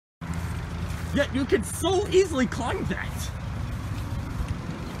Yet you can so easily climb that.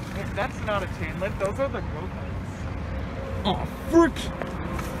 That's not a chain lift, those are the go karts. Oh, frick!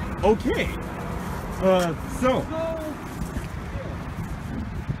 Okay.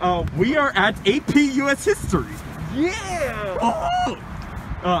 We are at APUSA history. Yeah! Oh!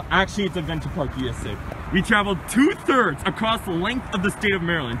 Actually, it's Adventure Park USA. We traveled 2/3 across the length of the state of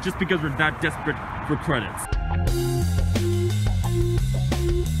Maryland just because we're that desperate for credits.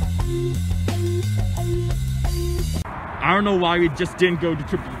 I don't know why we just didn't go to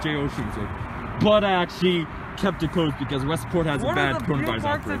Triple J Oceans, but I actually kept it closed because Westport has a bad coronavirus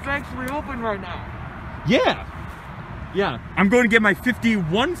outbreak. That's actually open right now. Yeah, I'm going to get my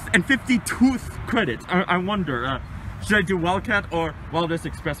 51st and 52th credit. I wonder, should I do Wildcat or Wildest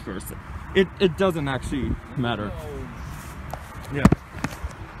Express first? It doesn't actually matter. Yeah.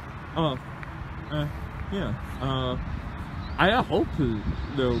 I hope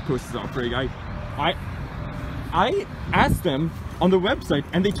the coast is operating. I asked them on the website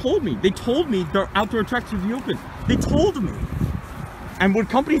and they told me their outdoor attractions would be open. They told me. And would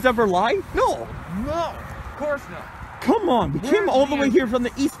companies ever lie? No. No, of course not. Come on, we came all the way here from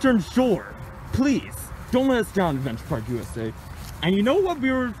the Eastern Shore. Please, don't let us down, Adventure Park USA. And you know what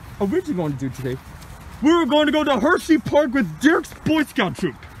we were originally going to do today? We were going to go to Hershey Park with Derek's Boy Scout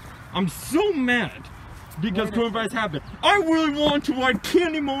troop. I'm so mad because coronavirus happened. I really want to ride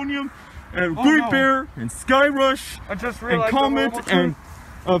Candymonium and Great Bear and Sky Rush and Comet and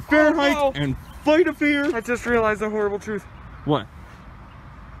Fahrenheit and Fight of Fear. I just realized the horrible truth. What?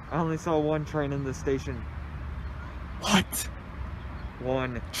 I only saw one train in the station. What?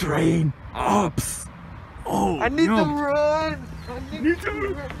 One train ups. Oh, I need to run. I need to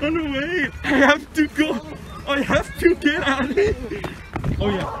run away. I have to go. I have to get out of here. Oh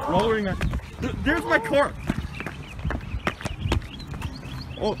yeah, lowering it. There's my car.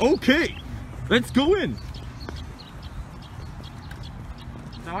 Oh, okay. Let's go in.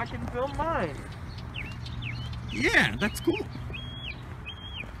 Now I can film mine. Yeah, that's cool.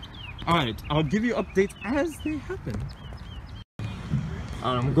 Alright, I'll give you updates as they happen.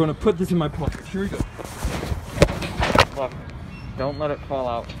 I'm gonna put this in my pocket. Here we go. Look, don't let it fall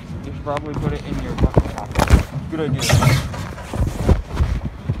out. You should probably put it in your bucket pocket. Good idea.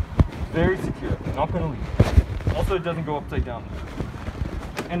 Very secure. Not gonna leave. Also, it doesn't go upside down.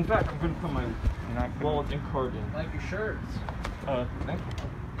 In fact, I'm gonna put my wallet and card in. Like your shirts. Thank you.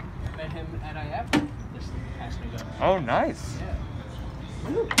 I met him at IF this past New Year. Oh, nice. Yeah.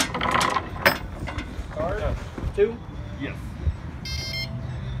 Card? Yeah. 2? Yes.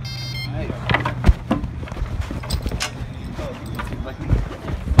 Nice.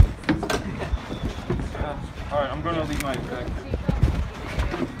 Alright, I'm gonna leave my bag.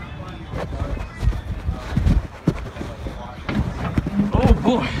 Oh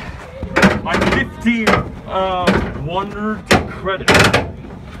boy! My 15 wondered credit.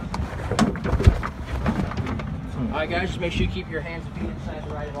 Alright guys, just make sure you keep your hands and feet inside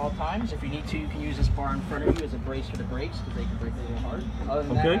the ride at all times. If you need to, you can use this bar in front of you as a brace for the brakes because they can brake a little hard. Other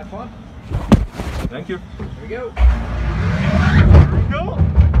than that, have fun. Thank you. Here we go. Here we go.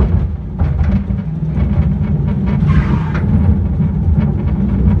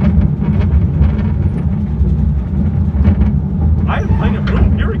 I have plenty of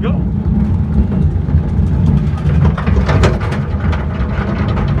room. Here we go.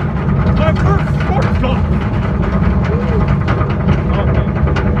 My first sports car.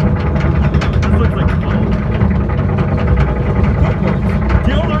 This looks like fun. Do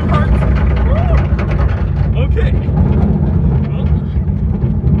you learn parts? Okay. Well,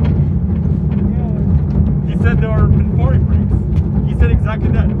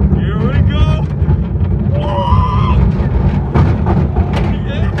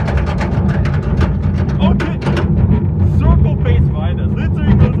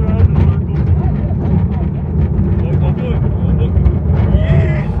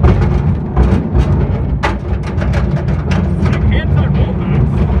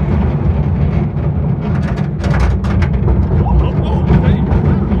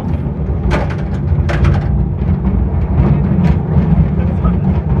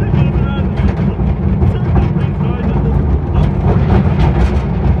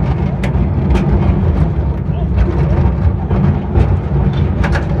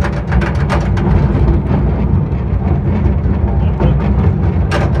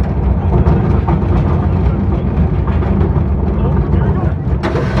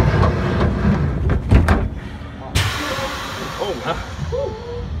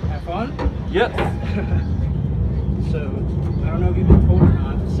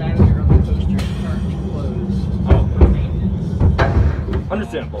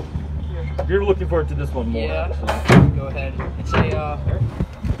 You're looking forward to this one more. Yeah. Go ahead. It's a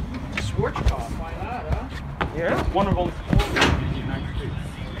Schwarzkopf. Why not, huh? Yeah. One of only 4 in the United States.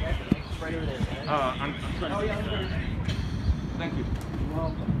 It's right over there. Man. I'm trying to. Oh yeah. Thank you. You're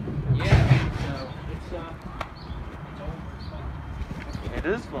welcome. Yeah. So it's It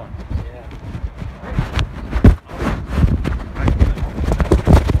is fun. Yeah.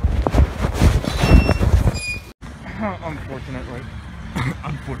 Unfortunately.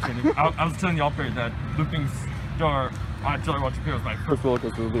 Unfortunately. I was telling the operator that Looping Star Jolly Roger Pier was my first roller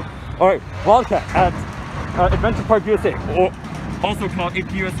coaster movie. Alright, Wildcat at Adventure Park USA, or also called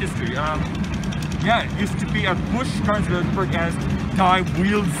APUSA History. Yeah, it used to be at Busch Gardens Williamsburg as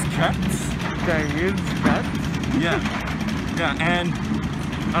Wildcat. Wildcat? Yeah. Yeah, and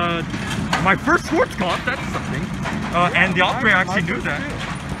my first Schwarzkopf, that's something. And the operator actually knew that.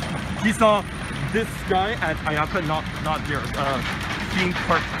 He saw this guy at IAPA, not there, theme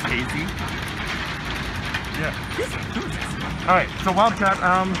park Daisy. Yeah, he's enthusiastic. Alright, so Wildcat,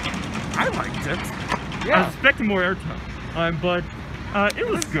 I liked it. Yeah. I was expecting more airtime, but it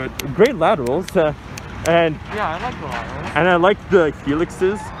was good. Great laterals, and Yeah, I like the laterals. I like the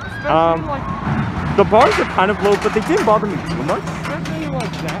helixes. Especially like, The bars are kind of low, but they didn't bother me too much. especially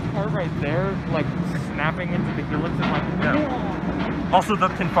like that part right there, like snapping into the helix and like, Yeah. Also, the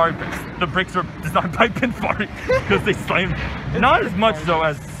Pinfari brakes. The brakes are designed by Pinfari because they slam. Not as much though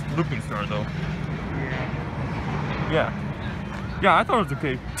as Looping Star though. Yeah. Yeah, I thought it was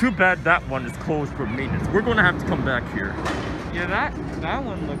okay. Too bad that one is closed for maintenance. We're going to have to come back here. Yeah, that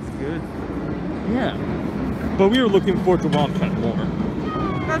one looks good. Yeah. But we were looking forward to Wildcat more.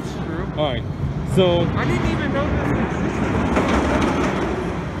 That's true. Alright, so... I didn't even know this existed.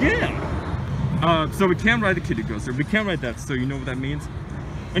 Yeah! So we can't ride the kiddie coaster. We can't ride that, so you know what that means?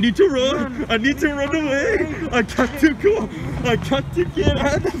 I need to run! I need to run away! I got to go! I got to get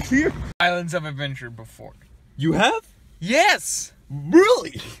out of here! Islands of Adventure before. You have? Yes!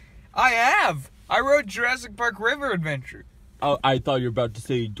 Really? I have! I rode Jurassic Park River Adventure. Oh, I thought you were about to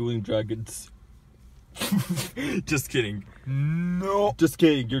say Dueling Dragons. Just kidding. No. Just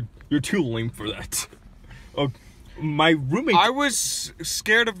kidding. You're too lame for that. Oh, my roommate. I was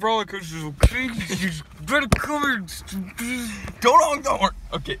scared of roller coasters. Okay, Don't honk the horn.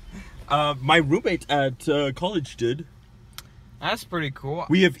 Okay. My roommate at college did. That's pretty cool.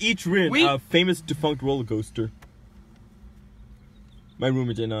 We have each ridden a famous defunct roller coaster. My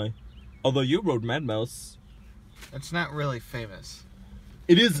roommate and I. Although you rode Mad Mouse. It's not really famous.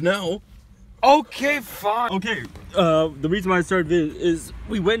 It is now. Okay, fine. Okay, the reason why I started it is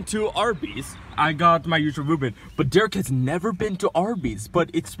we went to Arby's. I got my usual Reuben, but Derek has never been to Arby's, but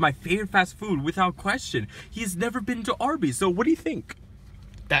it's my favorite fast food without question. He's never been to Arby's, so what do you think?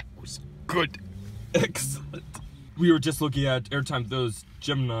 That was good. Excellent. We were just looking at Airtime Those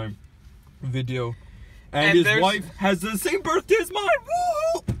Gemini video, and his wife has the same birthday as mine.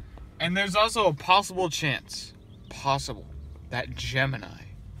 Woo! And there's also a possible chance, that Gemini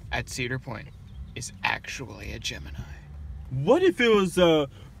at Cedar Point is actually a Gemini. What if it was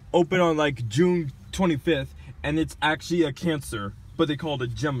open on like June 25th and it's actually a Cancer, but they call it a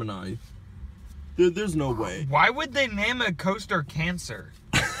Gemini? There's no way. Why would they name a coaster Cancer?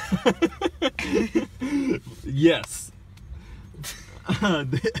 Yes. I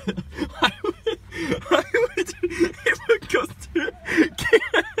would name a coaster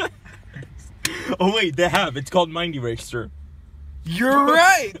Cancer. Oh wait, they have. It's called Mind Eraser. You're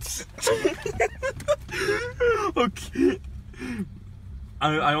right! Okay.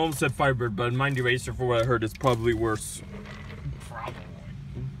 I almost said Firebird, but Mind Eraser, for what I heard, is probably worse. Probably.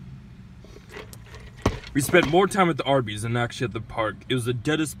 We spent more time at the Arby's than actually at the park. It was the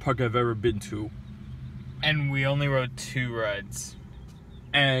deadest park I've ever been to. And we only rode 2 rides.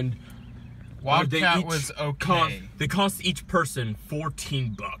 And Wildcat was okay. They cost each person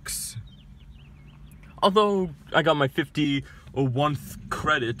 $14. Although I got my 51st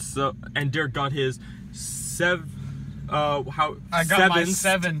credit, so, and Derek got his I got my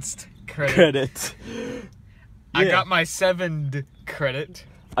 7th credit. Yeah. I got my 7th credit.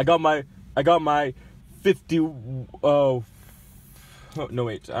 I got my 50. Oh no,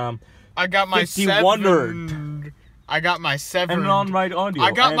 wait. I got my 51erd. I got my 7th. And on-ride audio.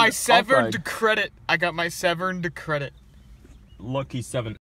 I got my and 7th off-ride. credit. I got my 7th credit. Lucky 7.